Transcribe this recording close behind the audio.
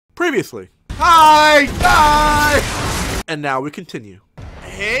Previously. Hi! Hi! And now we continue.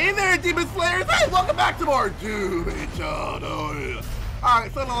 Hey there, Demon Slayers! Hey, welcome back to more Doom Eternal!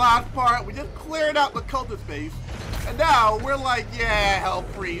 Alright, so in the last part, we just cleared out the cultist base. And now, we're like, yeah, Hell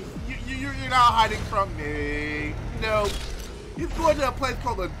Priest, you're not hiding from me. No. He's going to a place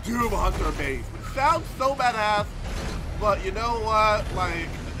called the Doom Hunter base, which sounds so badass. But you know what? Like,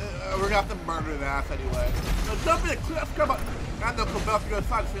 we're gonna have to murder the ass anyway. So jump in, clear up, come up, and they'll come back to the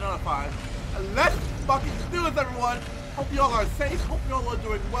side to stay notified. And let's fucking do this, everyone! Hope you all are safe, hope you all are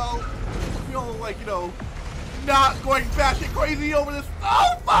doing well. Hope you all, like, you know, not going batshit crazy over this.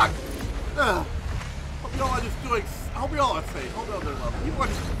 Oh, fuck! Hope you all are just doing, I hope you all are safe, hope you all are doing well. People are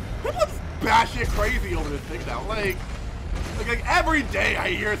just batshit crazy over this thing now. Like every day I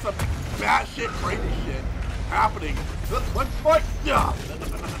hear some batshit crazy shit happening. One point, yeah.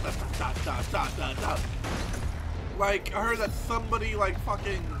 Like I heard that somebody like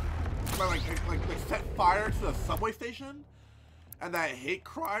fucking like set fire to the subway station, and that hate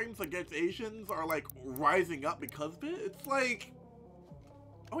crimes against Asians are like rising up because of it. It's like,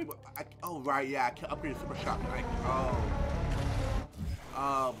 oh wait, oh right, yeah, I can upgrade a super shotgun.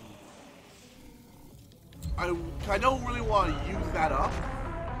 I don't really want to use that up,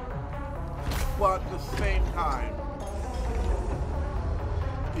 but at the same time,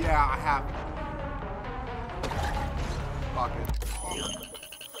 yeah, I have. Fuck it.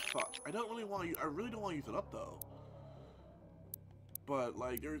 Fuck. I don't really want to. I really don't want to use it up though. But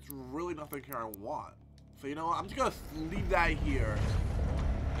like, there's really nothing here I want. So you know what? I'm just gonna leave that here,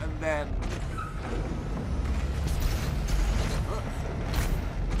 and then.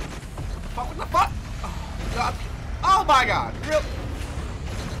 What the fuck? God. Oh my god! Real?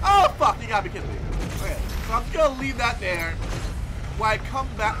 Oh fuck! You gotta be kidding me. Okay, so I'm just gonna leave that there. When I come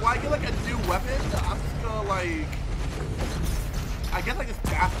back, when I get like a new weapon, I'm just gonna like. I guess I just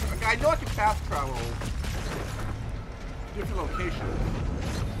fast. Okay, I know I can fast travel to different locations.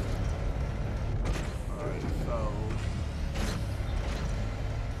 Alright, so.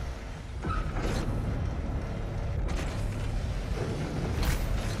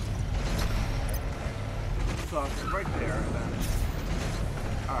 So it's right there, and then.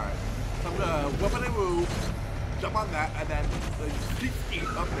 Alright. So I'm gonna weapon and move, jump on that, and then ski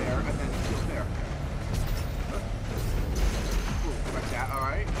up there, and then steal there. Ooh, like that,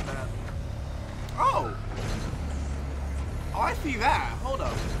 alright. And then. Oh! Oh, I see that. Hold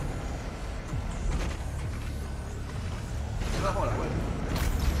up. No, hold up, wait.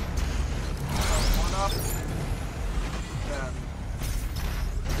 One up. Then.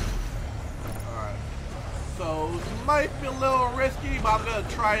 Alright. So, this might be a little risky, but I'm gonna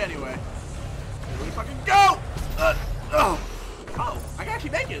try it anyway. Here we fucking go! Oh, I can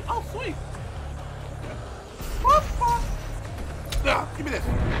actually make it. Oh, sweet. Give me this.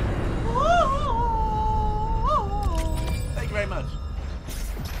 Thank you very much.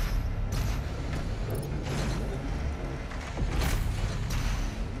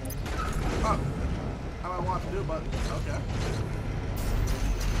 Oh, I don't want to do, but okay.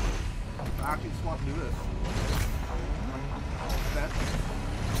 I actually just want to do this.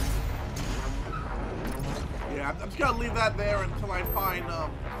 Yeah, I'm just gonna leave that there until I find I'll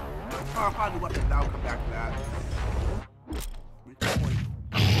find a weapon. Now I'll come back to that.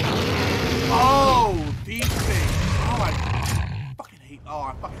 Oh, these things. Oh, I fucking hate. Oh,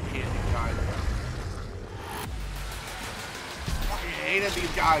 I fucking hate these guys. I fucking hated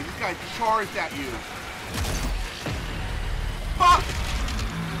these guys. These guys charged at you. Fuck.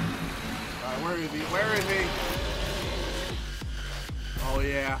 Alright, where is he? Where is he? Oh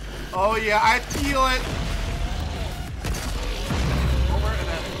yeah. Oh yeah, I feel it. Over and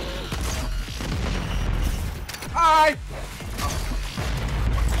then. Hi! Oh.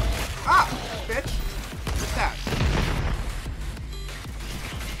 Ah! Bitch! What's that?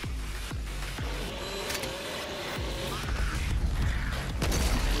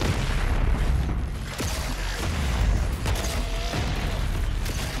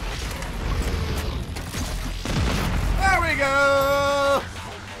 There we go!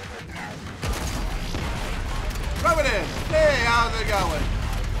 Rub it in! Hey, how's it going?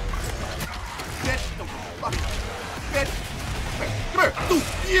 Bitch! Don't fucking bitch! Come here!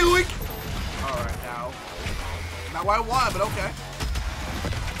 Yoink! Alright, now. Not what I want, but okay.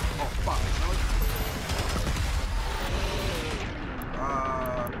 Oh, fuck.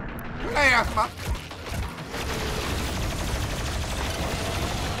 Really? Hey, Asma!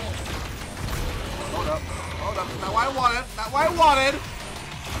 Hold up. Hold up. Not what I wanted. Not what I wanted!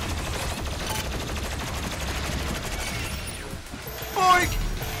 Boink!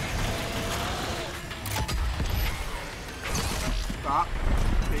 Stop.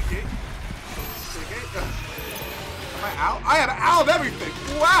 Take Sticky. Sticky. Am I out? I am out of everything.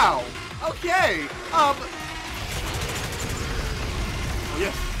 Wow. Okay. Oh,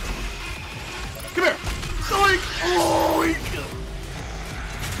 yes. Come here. Zoink. Oink.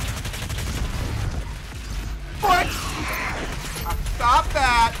 What? Stop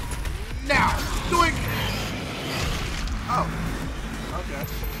that. Now. Zoink. Oh. Okay.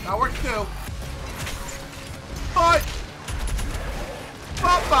 That works too. But.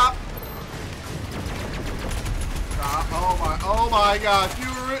 Bop bop. Oh my gosh.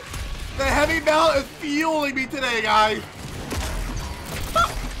 The heavy metal is fueling me today, guys.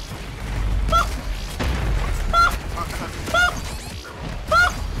 Bop. Bop. Bop. Bop.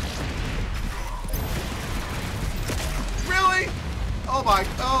 Bop. Really? Oh my.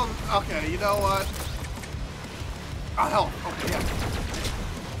 Oh, okay. You know what? Oh, hell. Okay, yeah.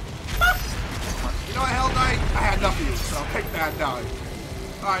 You know what, Hell Knight? I had enough of you, so take that down.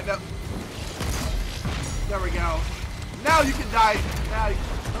 Alright, now. There we go. Now you can die. Now you can.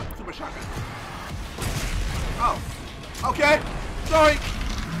 Oh, super shotgun. Oh. Okay. Sorry.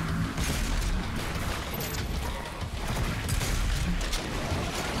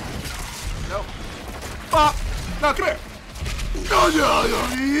 Nope. Bop. No, come here. No, no, no.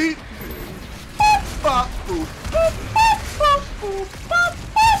 Bop. Boop. Boop. Bop. Boop. Boop. Bop.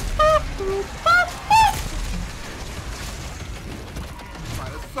 Boop. Boop. Boop. Bop.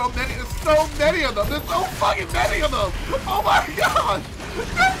 There's so many of them. There's so fucking many of them. Oh my god.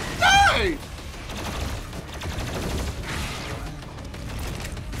 Just die.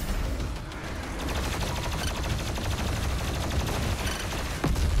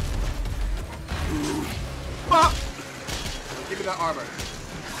 Bop. Give me that armor.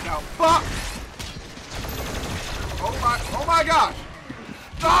 Now, bop. Oh my gosh.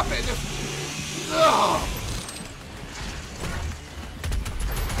 Stop it. Just, ugh.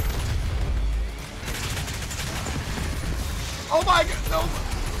 Oh my god, no!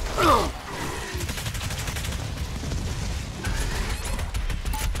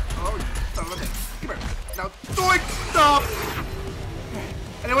 Oh, you son of a bitch. Come here. Now, doink! Stop!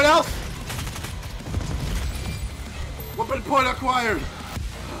 Anyone else? Weapon point acquired!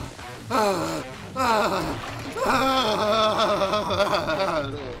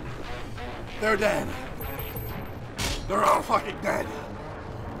 They're dead. They're all fucking dead.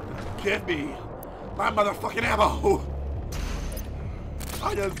 Give me my motherfucking ammo!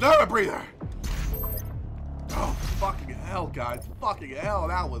 I deserve a breather! Oh, fucking hell, guys. Fucking hell,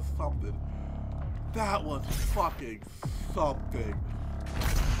 that was something. That was fucking something.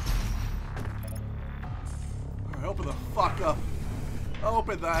 Alright, open the fuck up.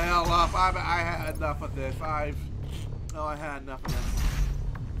 Open the hell up. I had enough of this. I had enough of this.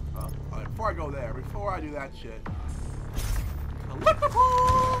 Alright, before I go there, before I do that shit.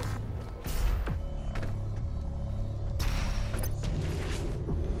 Collectibles!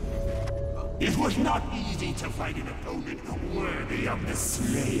 It was not easy to find an opponent worthy of the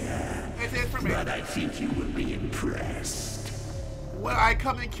Slayer. It is for me. But I think you will be impressed. Will I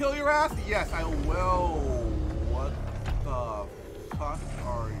come and kill your ass? Yes, I will. What the fuck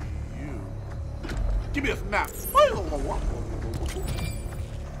are you? Give me this map.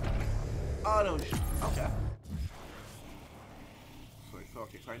 Oh no. Okay.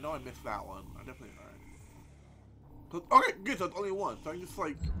 So I know I missed that one. I definitely. Okay, good. So it's only one. So I can just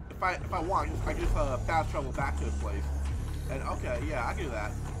like, if I want, I can just fast travel back to this place. And okay, yeah, I can do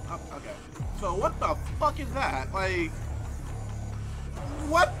that. Okay. So what the fuck is that? Like,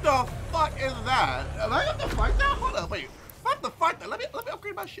 what the fuck is that? Am I have to fight that? Hold up, wait. I have to fight that. Let me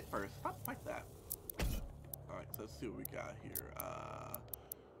upgrade my shit first. I have to fight that. All right, so let's see what we got here.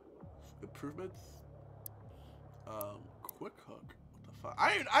 Improvements. Quick hook. What the fuck?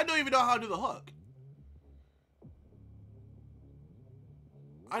 I don't even know how to do the hook.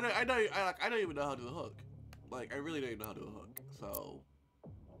 I don't even know how to do the hook. Like, I really don't even know how to do the hook. So,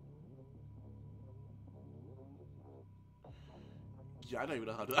 yeah, I don't even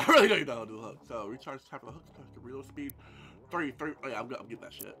know how to. I really don't even know how to do the hook. So, recharge tap of the hook, reload speed, 3. Oh yeah, I'm getting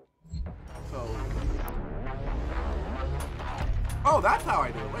that shit. So, oh, that's how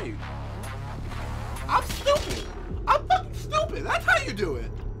I do it. Wait, I'm stupid. I'm fucking stupid. That's how you do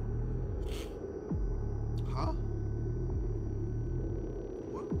it. Huh?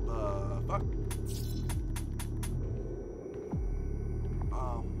 Fuck.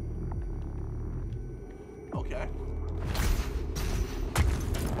 Okay.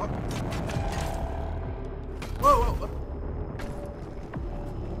 What? Whoa, whoa.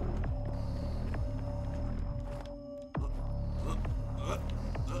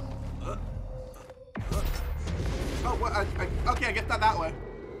 Oh, what? Okay, I guess not that way.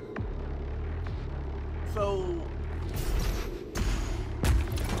 so...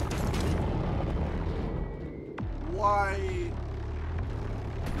 Why...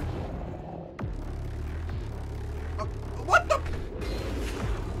 What the...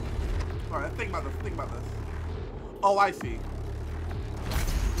 Alright, think about this. Oh, I see.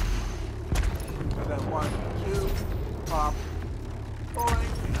 And then 1, 2, pop,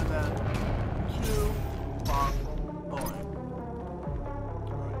 boing, and then 2, pop, boing.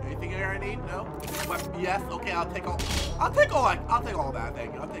 Alright, anything here I need? No? What? Yes, okay, I'll take all that.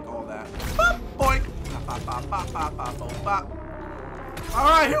 Thank you. I'll take all that. Pop, boing. Pop, pop, pop, pop, pop, pop, pop.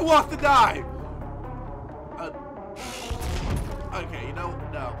 Alright, who wants to die? Okay, you know,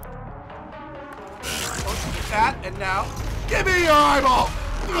 no. That, and now, give me your eyeball!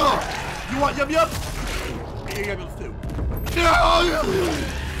 Ugh. You want yum-yum? Give me your yum-yums too.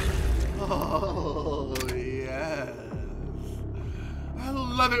 Oh, yes. I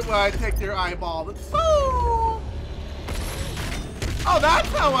love it when I take your eyeball. It's so... Oh, that's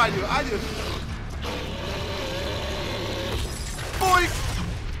how I do it. I just... Boink!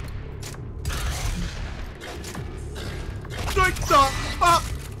 Drink stop! Pop!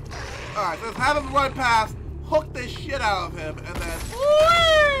 Alright, let's have him run past, hook the shit out of him, and then...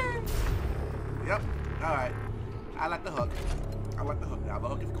 Whee! Yep, alright. I like the hook. Now. The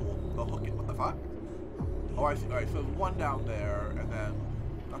hook is cool. Go hook it. What the fuck? Oh, I see. Alright, so there's one down there, and then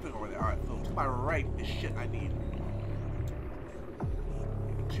nothing over there. Alright, so to my right is shit I need.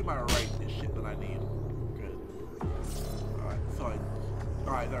 To my right is shit that I need. Good. Alright, so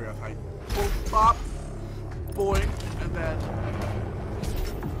alright, there we go. So I boom, pop, boing, and then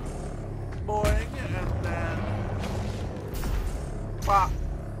boing, and then pop,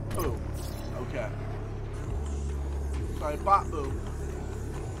 boom. Okay. So I pop, boom.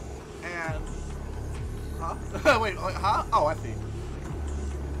 And wait, huh? Oh, I see.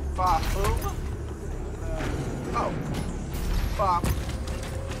 Pop, boom. Oh. Pop.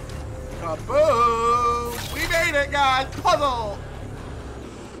 Kaboom! We made it, guys! Puzzle!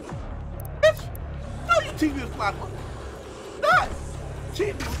 Bitch! No, you team this plasma! Not!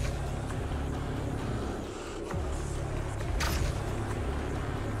 Team this!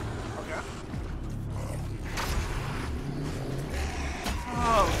 Okay.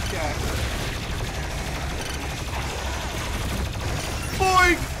 Okay.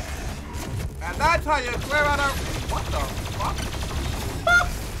 Boing! And that's how you clear out our... What the fuck? Ah!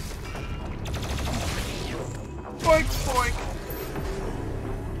 Boink, boink.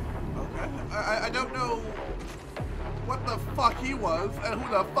 Okay. I don't know what the fuck he was and who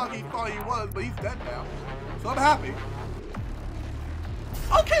the fuck he thought he was, but he's dead now. So I'm happy.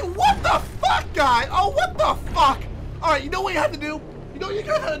 Okay, what the fuck, guy? Oh, what the fuck? Alright, you know what you had to do? You know what you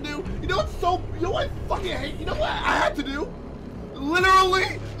guys had to do? You know what's so... You know what I fucking hate? You know what I had to do?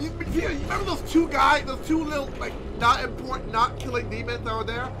 Literally, you remember those two guys, those two little, like, not important, not killing demons that were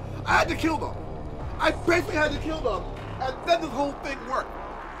there? I had to kill them. I basically had to kill them, and then this whole thing worked.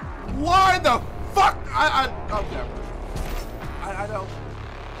 Why the fuck? I don't.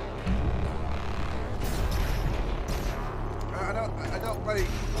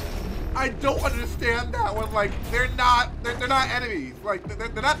 I don't understand that when, like, they're not enemies. Like,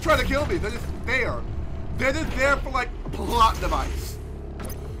 they're not trying to kill me. They're just there. They're just there for, like, plot device.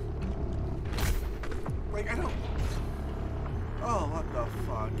 Like, I don't. Oh, what the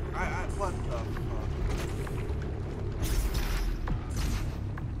fuck? What the fuck?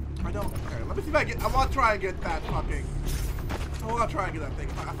 I don't care. Let me see if I get. I want to try and get that fucking. I want to try and get that thing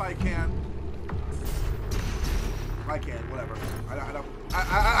if I can. I can. Whatever.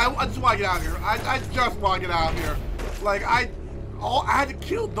 I just want to get out of here. I just want to get out of here. Like I had to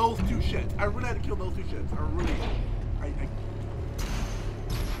kill those two shits. I really had to kill those two shits. I really.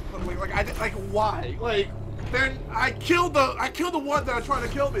 Like why? Like then I killed the ones that are trying to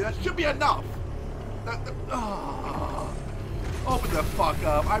kill me. That should be enough. Open the fuck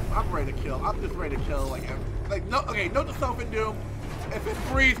up. I'm ready to kill. I'm just ready to kill like no. Okay, note to self and doom. If it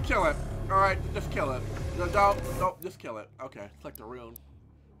breathes, kill it. All right, just kill it. No, don't, just kill it. Okay, select the rune.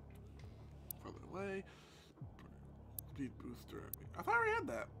 Further away. Speed booster. I thought I already had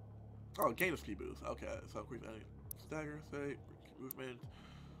that. Oh, gain a speed boost. Okay, so increase any stagger, say, movement.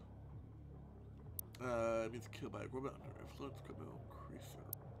 It means kill by a robot under influence, could increase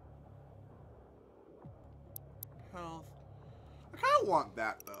your health. I kind of want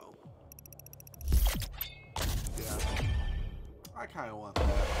that though. Yeah. I kind of want that.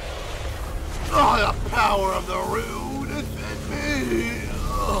 Oh, the power of the rune is in me!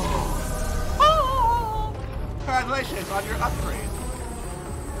 Oh. Congratulations on your upgrade.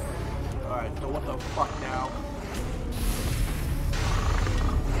 Alright, so what the fuck now?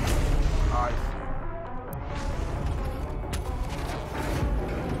 I see.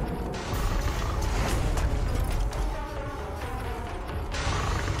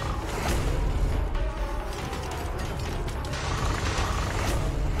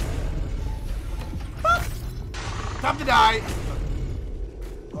 Time to die.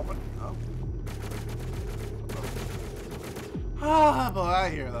 Open. Oh. Ah, boy, I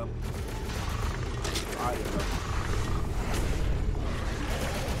hear them. I hear them.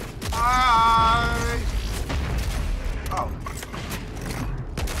 Oh.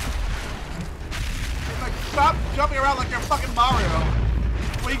 It's like, stop jumping around like you're fucking Mario.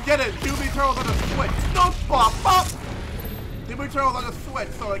 We get it. Doom Eternal's on a switch. No pop up. Doom Eternal's on a switch,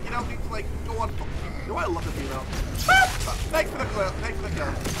 so like you don't need to like go on. You know what I love to see though? Thanks for the clip. Thanks for the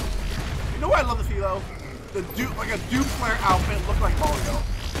kill. You know what I love to see though? The Doom, like a Doom Slayer outfit looks like Mario.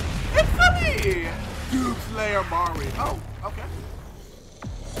 It's me, Doom Slayer Mario. Oh, okay.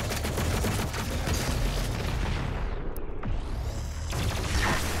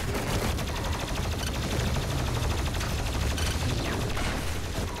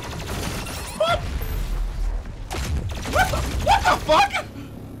 What the fuck?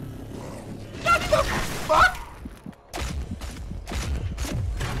 Nani the fuck?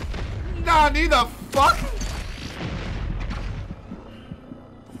 Nani the fuck?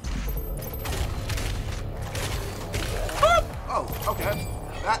 Oh, okay.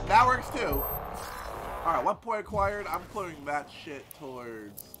 That works too. Alright, 1 point acquired. I'm putting that shit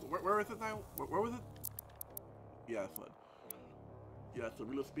towards... Where is it now? Where was it? Yeah, it's fun. Yeah, so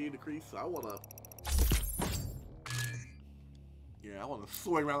reload speed decrease, so I wanna... Yeah, I wanna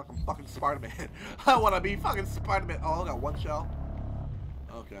swing around like I'm fucking Spider-Man. I wanna be fucking Spider-Man. Oh, I got 1 shell.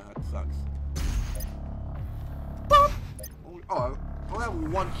 Okay, that sucks. Boop! Oh, I only have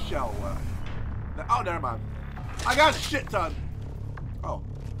 1 shell left. Oh, never mind. I got a shit ton. Oh.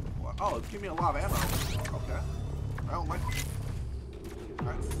 Oh, it's giving me a lot of ammo. Okay. I don't like it.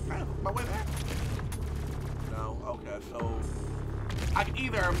 Alright, my way back. No, okay, so I can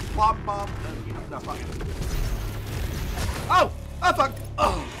either plop bomb and no, fuck it. Oh! Oh fuck!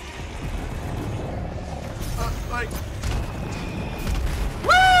 Oh! Like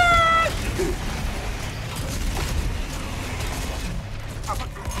what? I'm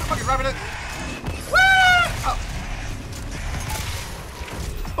fucking grabbing it. What? Oh!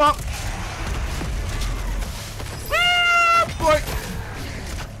 Bump! Boy!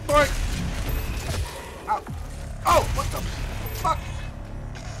 Boy! Ow! Oh! What the fuck?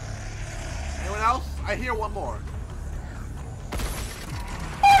 Anyone else? I hear 1 more.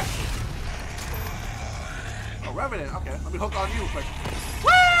 Oh, Revenant. Okay, let me hook on you quick.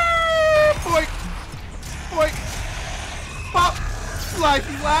 Woo! Boy! Boy! Pop!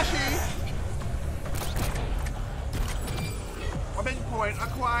 Slicey flashy! 1 big point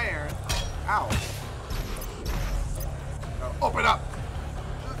acquired. Ow. Oh, open up!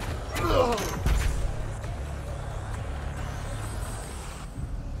 Ugh.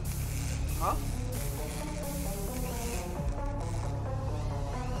 Huh?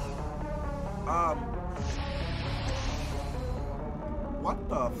 What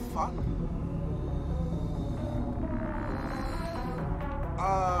the fuck?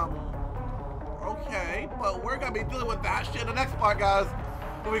 Okay, but we're gonna be dealing with that shit in the next part, guys.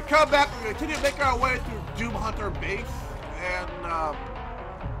 When we come back, we're gonna continue to make our way through Doom Hunter base, and,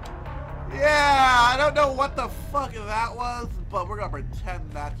 yeah, I don't know what the fuck that was, but we're gonna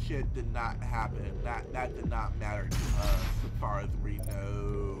pretend that shit did not happen. That did not matter to us, as far as we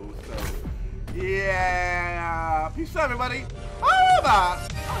know, so... Yeah, peace out, everybody. Bye-bye.